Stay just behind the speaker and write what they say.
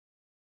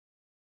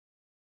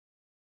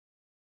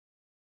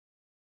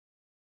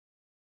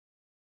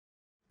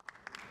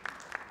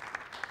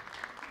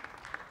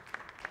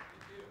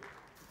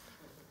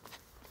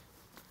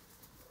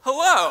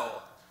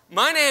Hello,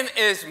 my name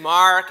is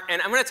Mark, and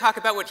I'm going to talk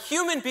about what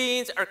human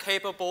beings are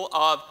capable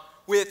of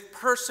with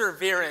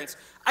perseverance.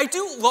 I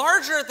do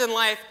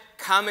larger-than-life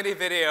comedy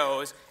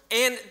videos,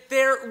 and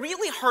they're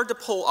really hard to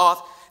pull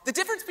off. The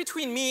difference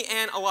between me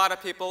and a lot of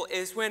people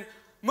is when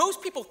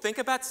most people think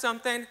about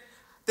something,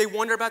 they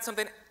wonder about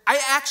something, I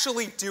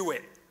actually do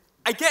it.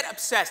 I get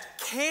obsessed.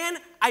 Can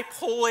I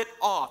pull it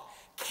off?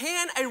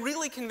 Can I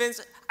really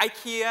convince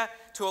IKEA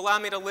to allow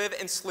me to live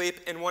and sleep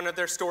in one of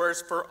their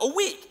stores for a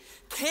week?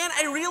 Can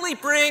I really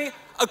bring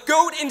a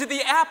goat into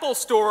the Apple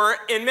store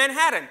in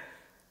Manhattan?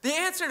 The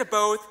answer to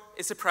both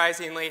is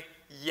surprisingly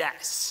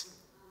yes.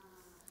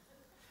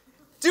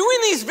 Doing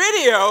these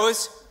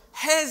videos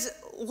has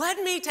led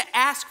me to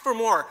ask for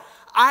more.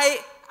 I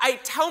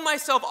tell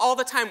myself all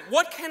the time,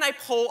 what can I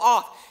pull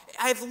off?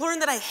 I've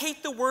learned that I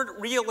hate the word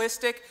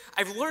realistic.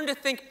 I've learned to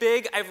think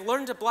big. I've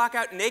learned to block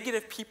out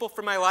negative people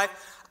from my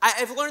life.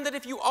 I've learned that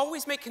if you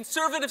always make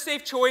conservative,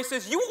 safe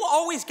choices, you will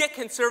always get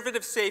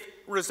conservative, safe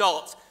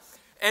results.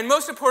 And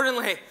most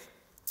importantly,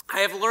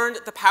 I have learned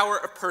the power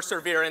of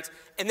perseverance,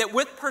 and that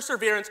with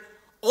perseverance,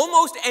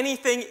 almost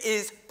anything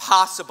is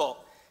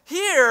possible.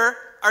 Here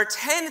are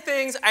 10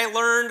 things I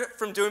learned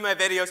from doing my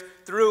videos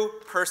through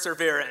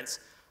perseverance.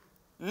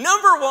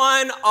 Number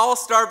one, all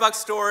Starbucks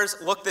stores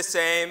look the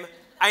same.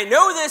 I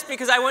know this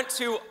because I went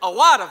to a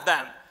lot of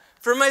them.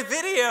 For my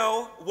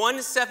video,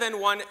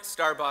 171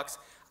 Starbucks,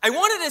 I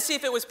wanted to see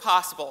if it was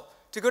possible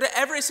to go to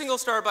every single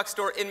Starbucks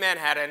store in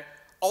Manhattan,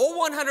 all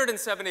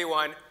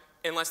 171,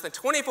 in less than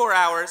 24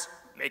 hours,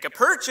 make a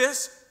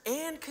purchase,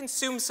 and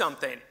consume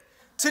something.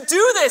 To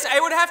do this,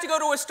 I would have to go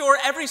to a store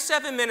every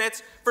 7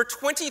 minutes for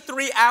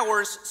 23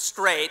 hours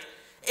straight.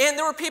 And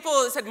there were people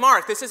that said,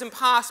 Mark, this is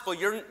impossible.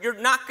 You're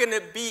not going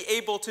to be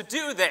able to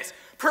do this.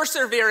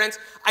 Perseverance.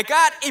 I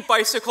got a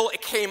bicycle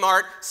at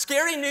Kmart,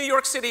 scary New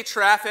York City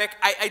traffic.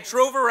 I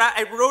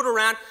rode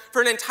around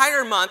for an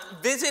entire month,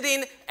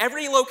 visiting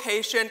every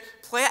location,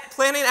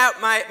 planning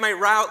out my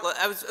route.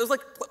 It was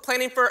like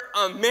planning for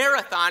a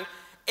marathon,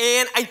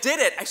 and I did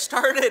it. I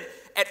started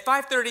at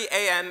 5:30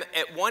 a.m.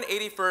 at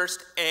 181st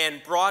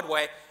and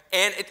Broadway,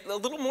 and a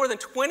little more than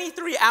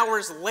 23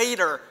 hours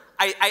later,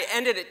 I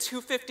ended at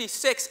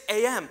 2:56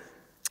 a.m.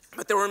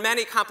 But there were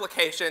many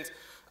complications,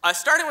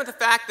 starting with the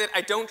fact that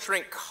I don't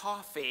drink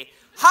coffee.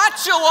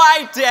 Hot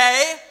July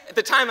day, at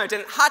the time I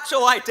didn't, hot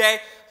July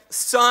day,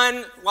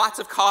 sun, lots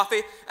of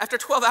coffee. After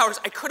 12 hours,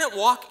 I couldn't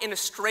walk in a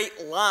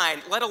straight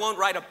line, let alone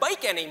ride a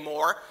bike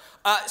anymore.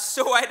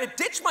 So I had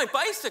to ditch my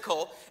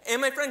bicycle, and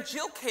my friend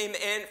Jill came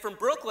in from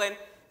Brooklyn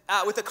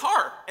with a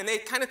car, and they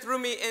kind of threw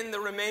me in the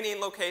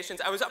remaining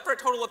locations. I was up for a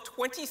total of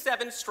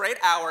 27 straight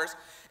hours,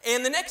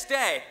 and the next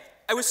day,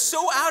 I was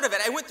so out of it,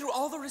 I went through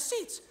all the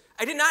receipts.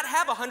 I did not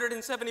have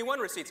 171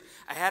 receipts.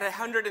 I had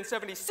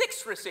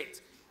 176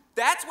 receipts.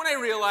 That's when I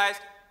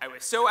realized I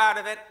was so out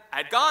of it,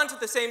 I'd gone to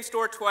the same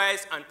store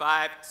twice on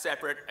 5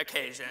 separate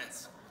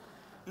occasions.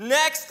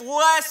 Next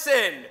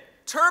lesson.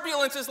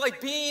 Turbulence is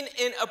like being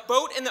in a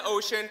boat in the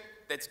ocean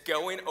that's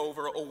going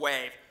over a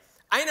wave.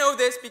 I know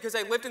this because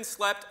I lived and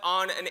slept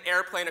on an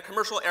airplane, a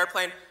commercial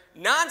airplane,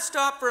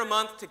 nonstop for a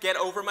month to get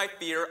over my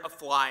fear of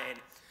flying.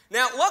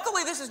 Now,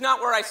 luckily, this is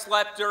not where I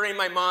slept during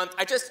my month.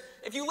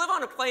 If you live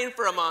on a plane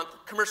for a month,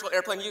 commercial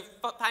airplane, you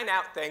find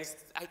out things.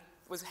 I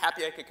was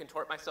happy I could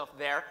contort myself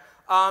there.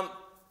 I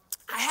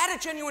had a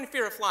genuine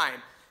fear of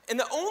flying. And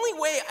the only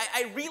way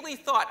I really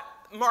thought,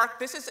 Mark,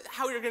 this is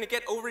how you're going to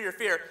get over your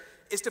fear,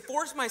 is to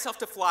force myself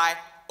to fly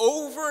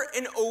over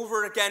and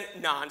over again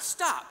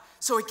nonstop.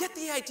 So I get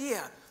the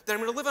idea that I'm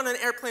going to live on an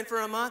airplane for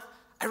a month.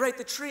 I write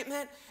the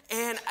treatment,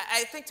 and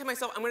I think to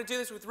myself, I'm going to do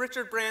this with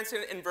Richard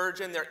Branson and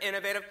Virgin. They're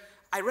innovative.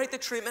 I write the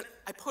treatment,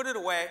 I put it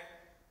away,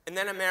 and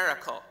then a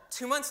miracle.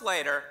 2 months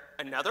later,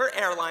 another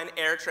airline,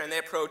 AirTran, they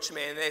approach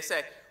me and they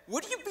say,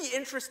 would you be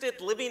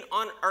interested living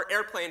on our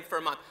airplane for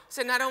a month? I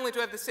said, not only do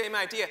I have the same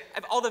idea, I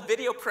have all the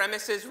video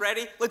premises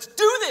ready. Let's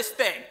do this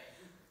thing.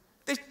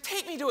 They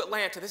take me to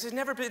Atlanta. This has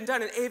never been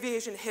done in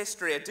aviation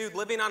history, a dude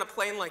living on a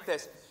plane like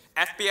this.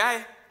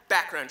 FBI,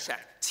 background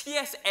check.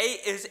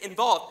 TSA is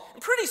involved.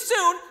 And pretty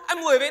soon,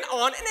 I'm living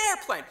on an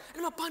airplane.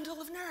 And I'm a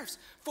bundle of nerves.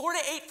 4 to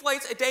 8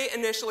 flights a day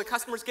initially.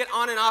 Customers get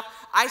on and off.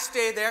 I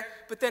stay there.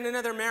 But then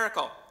another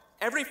miracle.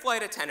 Every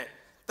flight attendant,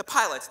 the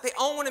pilots, they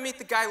all want to meet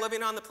the guy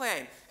living on the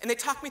plane. And they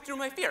talk me through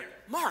my fear.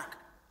 Mark,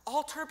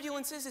 all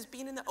turbulence is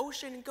being in the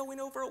ocean and going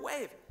over a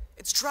wave.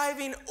 It's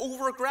driving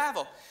over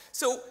gravel.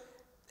 So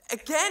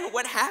again,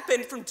 what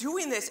happened from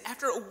doing this,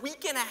 after a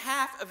week and a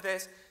half of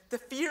this, the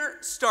fear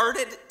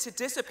started to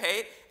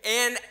dissipate,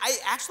 and I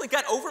actually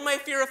got over my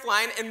fear of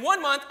flying. In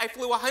 1 month, I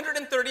flew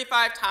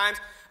 135 times,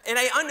 and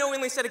I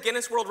unknowingly set a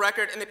Guinness World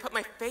Record, and they put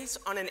my face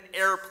on an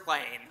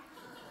airplane.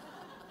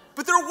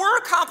 But there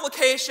were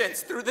complications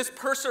through this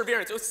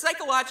perseverance. It was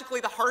psychologically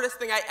the hardest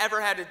thing I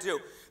ever had to do.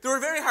 There were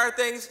very hard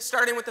things,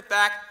 starting with the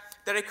fact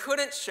that I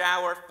couldn't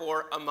shower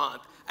for a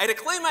month. I had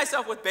to clean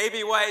myself with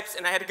baby wipes,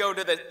 and I had to go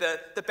to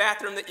the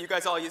bathroom that you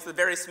guys all use, the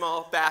very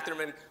small bathroom,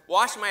 and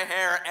wash my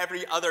hair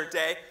every other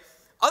day.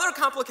 Other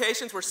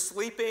complications were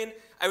sleeping.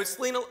 I would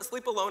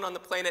sleep alone on the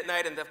plane at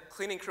night, and the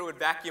cleaning crew would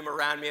vacuum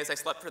around me as I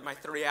slept for my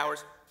 3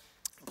 hours.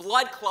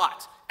 Blood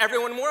clots.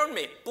 Everyone warned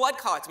me. Blood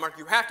clots, Mark,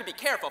 you have to be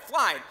careful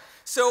flying.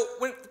 So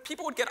when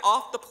people would get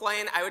off the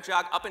plane, I would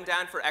jog up and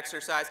down for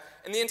exercise.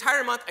 And the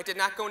entire month, I did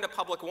not go into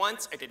public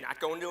once. I did not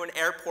go into an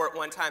airport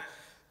one time.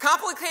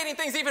 Complicating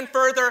things even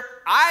further,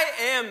 I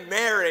am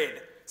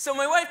married. So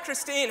my wife,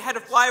 Christine, had to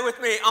fly with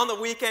me on the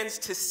weekends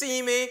to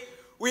see me.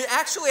 We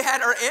actually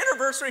had our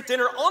anniversary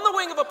dinner on the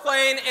wing of a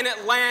plane in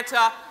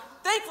Atlanta.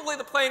 Thankfully,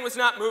 the plane was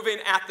not moving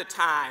at the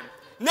time.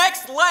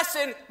 Next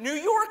lesson, New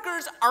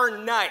Yorkers are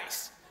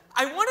nice.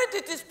 I wanted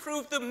to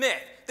disprove the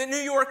myth that New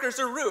Yorkers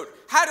are rude.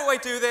 How do I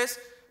do this?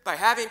 By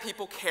having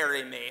people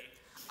carry me.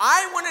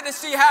 I wanted to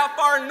see how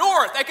far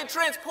north I could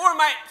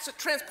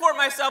transport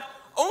myself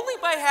only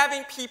by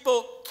having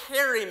people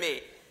carry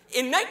me.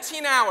 In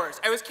 19 hours,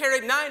 I was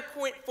carried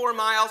 9.4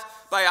 miles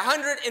by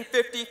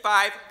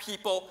 155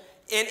 people,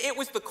 and it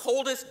was the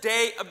coldest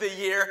day of the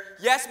year.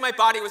 Yes, my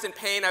body was in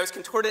pain. I was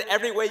contorted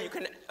every way you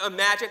can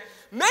imagine.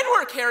 Men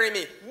were carrying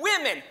me,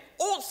 women,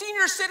 old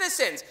senior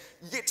citizens,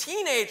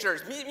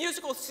 teenagers,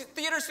 musical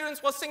theater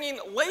students while singing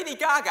Lady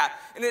Gaga,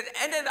 and it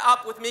ended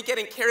up with me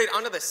getting carried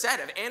onto the set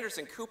of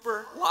Anderson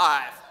Cooper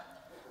Live.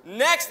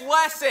 Next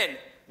lesson,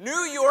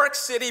 New York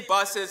City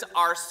buses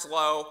are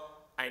slow.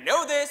 I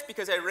know this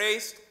because I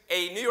raced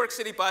a New York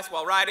City bus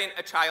while riding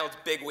a child's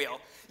big wheel.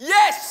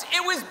 Yes,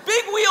 it was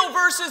big wheel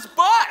versus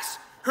bus.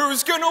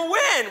 Who's gonna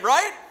win,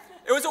 right?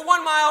 It was a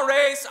 1-mile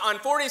race on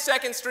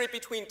 42nd Street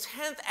between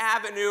 10th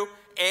Avenue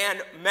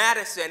and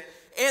Madison.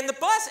 And the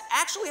bus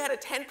actually had a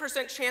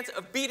 10% chance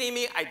of beating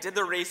me. I did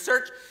the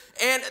research.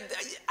 And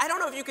I don't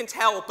know if you can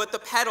tell, but the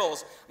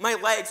pedals, my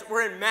legs,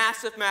 were in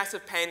massive,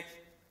 massive pain.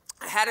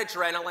 I had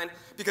adrenaline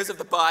because of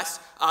the bus,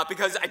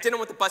 because I didn't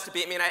want the bus to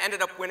beat me, and I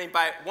ended up winning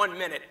by 1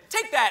 minute.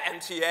 Take that,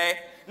 MTA.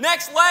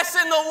 Next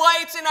lesson, the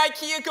lights in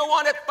IKEA go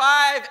on at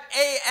 5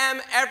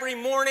 a.m. every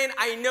morning.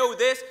 I know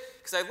this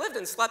because I lived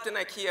and slept in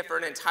IKEA for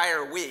an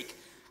entire week.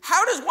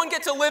 How does one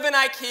get to live in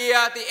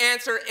IKEA? The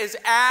answer is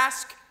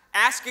ask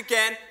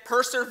again,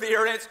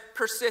 perseverance,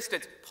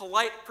 persistence,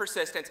 polite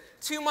persistence.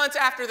 2 months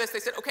after this, they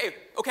said, okay,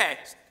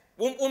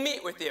 we'll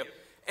meet with you.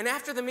 And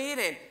after the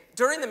meeting,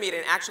 during the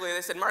meeting, actually,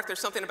 they said, Mark, there's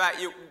something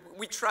about you.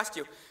 We trust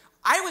you.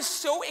 I was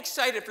so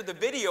excited for the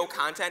video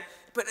content,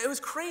 but it was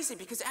crazy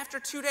because after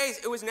 2 days,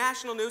 it was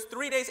national news,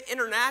 3 days,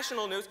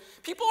 international news.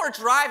 People are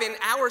driving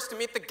hours to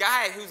meet the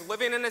guy who's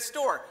living in a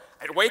store.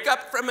 I'd wake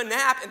up from a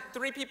nap, and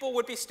 3 people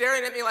would be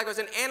staring at me like I was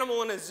an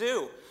animal in a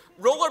zoo.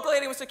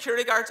 Rollerblading with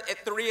security guards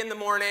at 3 in the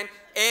morning,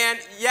 and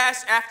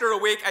yes, after a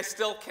week, I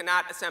still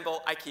cannot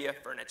assemble IKEA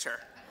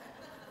furniture.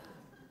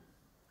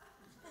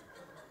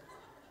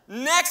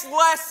 Next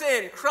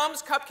lesson,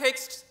 Crumbs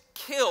Cupcakes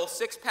kill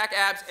 6-pack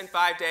abs in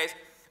 5 days.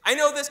 I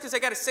know this because I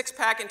got a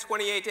 6-pack in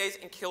 28 days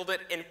and killed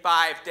it in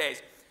 5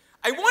 days.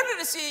 I wanted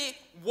to see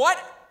what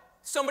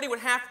somebody would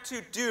have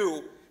to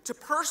do to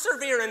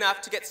persevere enough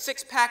to get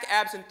 6-pack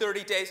abs in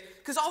 30 days,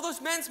 because all those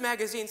men's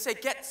magazines say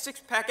get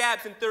 6-pack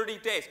abs in 30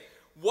 days.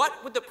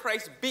 What would the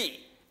price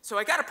be? So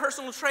I got a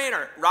personal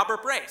trainer,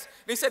 Robert Brace.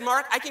 And he said,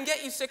 Mark, I can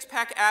get you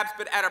 6-pack abs,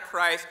 but at a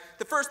price.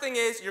 The first thing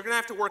is you're going to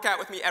have to work out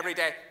with me every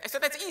day. I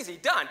said, that's easy,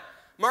 done.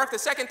 Mark, the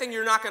second thing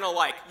you're not going to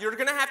like, you're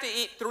going to have to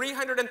eat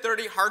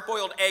 330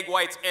 hard-boiled egg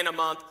whites in a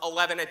month,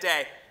 11 a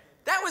day.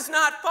 That was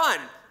not fun.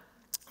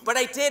 But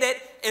I did it,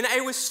 and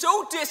I was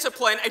so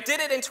disciplined. I did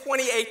it in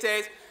 28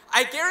 days.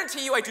 I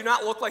guarantee you I do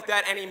not look like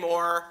that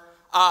anymore.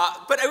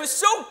 But I was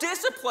so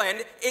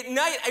disciplined, at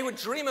night I would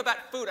dream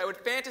about food. I would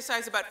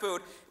fantasize about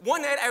food.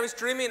 One night I was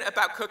dreaming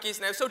about cookies,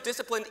 and I was so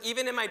disciplined,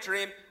 even in my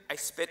dream, I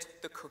spit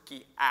the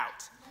cookie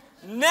out.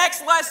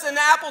 Next lesson,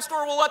 the Apple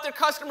Store will let their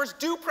customers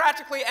do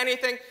practically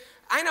anything.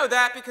 I know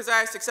that because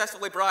I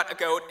successfully brought a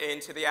goat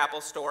into the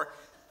Apple Store.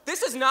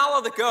 This is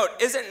Nala the goat.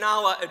 Isn't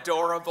Nala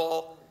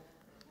adorable?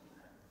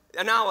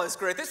 Nala is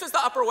great. This was the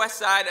Upper West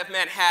Side of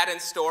Manhattan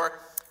store.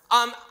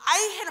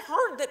 I had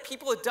heard that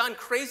people had done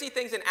crazy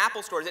things in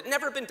Apple stores. It had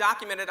never been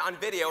documented on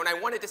video, and I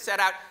wanted to set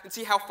out and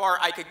see how far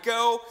I could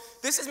go.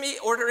 This is me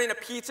ordering a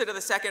pizza to the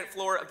 2nd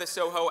floor of the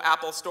Soho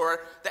Apple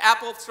Store. The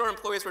Apple Store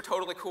employees were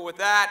totally cool with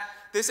that.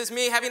 This is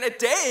me having a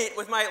date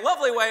with my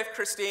lovely wife,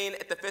 Christine,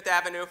 at the 5th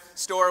Avenue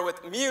store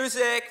with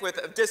music, with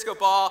a disco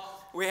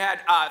ball. We had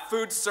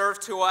food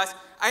served to us.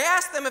 I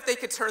asked them if they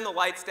could turn the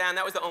lights down.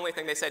 That was the only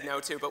thing they said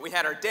no to, but we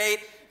had our date.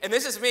 And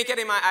this is me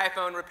getting my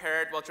iPhone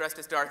repaired while dressed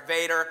as Darth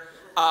Vader.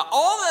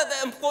 All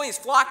the employees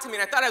flocked to me,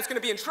 and I thought I was going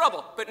to be in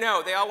trouble. But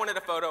no, they all wanted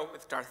a photo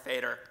with Darth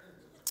Vader.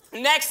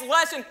 Next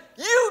lesson,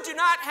 you do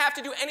not have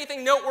to do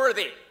anything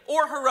noteworthy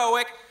or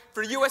heroic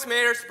for U.S.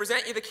 mayors to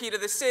present you the key to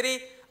the city.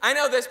 I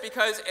know this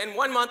because in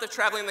 1 month of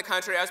traveling the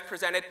country, I was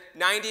presented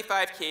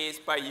 95 keys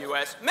by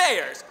U.S.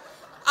 mayors.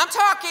 I'm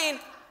talking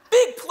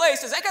big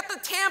places. I got the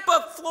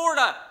Tampa,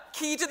 Florida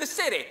key to the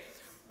city.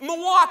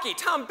 Milwaukee,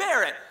 Tom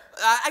Barrett.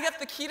 I got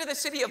the key to the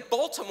city of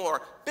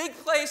Baltimore. Big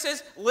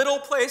places, little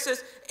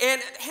places.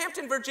 And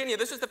Hampton, Virginia,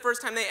 this was the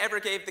first time they ever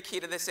gave the key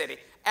to the city.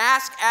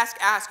 Ask, ask,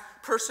 ask,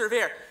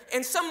 persevere.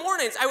 And some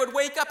mornings I would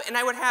wake up and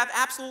I would have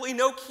absolutely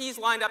no keys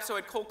lined up, so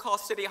I'd cold call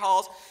city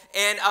halls.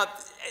 And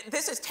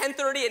this is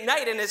 10:30 at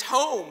night in his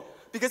home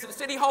because the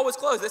city hall was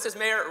closed. This is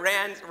Mayor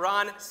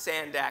Ron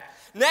Sandak.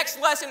 Next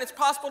lesson, it's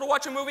possible to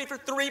watch a movie for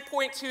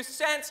 3.2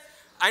 cents.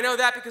 I know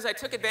that because I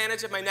took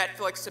advantage of my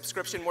Netflix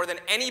subscription more than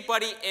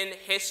anybody in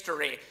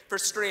history for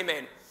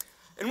streaming.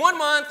 In 1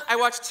 month, I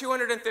watched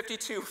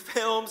 252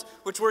 films,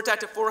 which worked out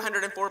to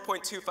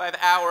 404.25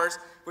 hours,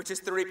 which is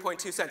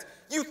 3.2 cents.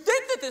 You'd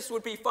think that this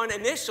would be fun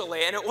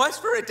initially, and it was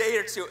for a day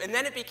or two, and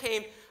then it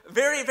became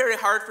very, very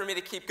hard for me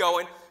to keep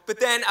going. But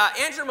then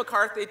Andrew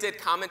McCarthy did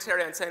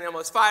commentary on St.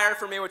 Elmo's Fire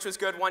for me, which was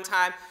good one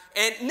time,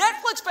 and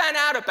Netflix found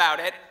out about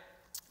it.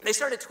 They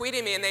started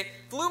tweeting me, and they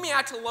flew me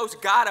out to Los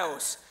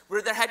Gatos,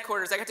 where their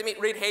headquarters. I got to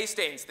meet Reed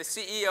Hastings, the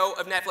CEO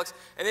of Netflix,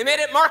 and they made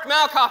it Mark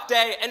Malkoff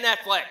Day at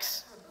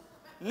Netflix.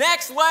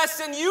 Next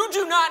lesson, you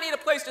do not need a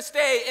place to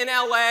stay in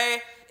LA.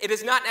 It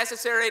is not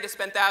necessary to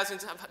spend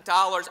thousands of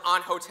dollars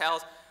on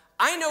hotels.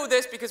 I know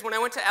this because when I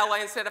went to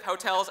LA instead of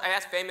hotels, I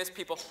asked famous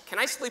people, can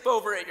I sleep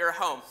over at your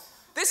home?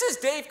 This is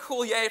Dave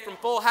Coulier from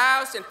Full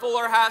House and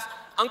Fuller House,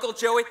 Uncle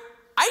Joey.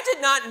 I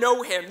did not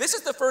know him. This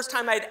is the first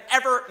time I'd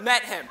ever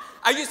met him.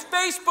 I used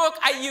Facebook,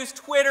 I used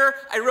Twitter,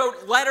 I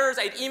wrote letters,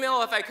 I'd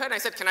email if I could, and I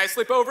said, can I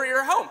sleep over at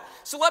your home?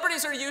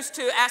 Celebrities are used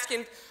to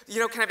asking,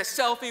 can I have a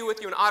selfie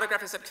with you, an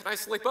autograph? I said, can I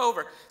sleep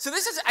over? So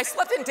I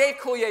slept in Dave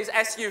Coulier's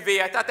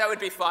SUV. I thought that would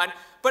be fun.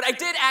 But I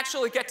did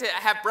actually get to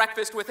have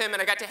breakfast with him,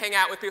 and I got to hang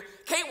out with people.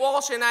 Kate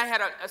Walsh and I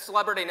had a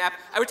celebrity nap.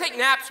 I would take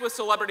naps with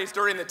celebrities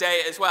during the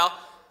day as well.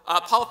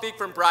 Paul Feig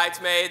from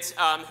Bridesmaids,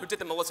 who did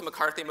the Melissa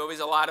McCarthy movies,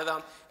 a lot of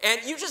them. And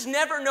you just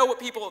never know what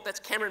people, that's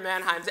Cameron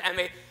Manheim's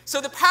Emmy.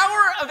 So the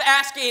power of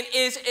asking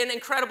is an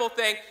incredible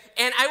thing.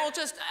 And I will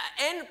just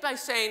end by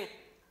saying,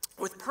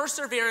 with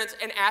perseverance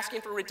and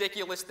asking for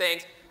ridiculous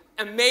things,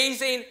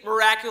 amazing,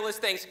 miraculous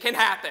things can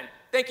happen.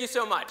 Thank you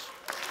so much.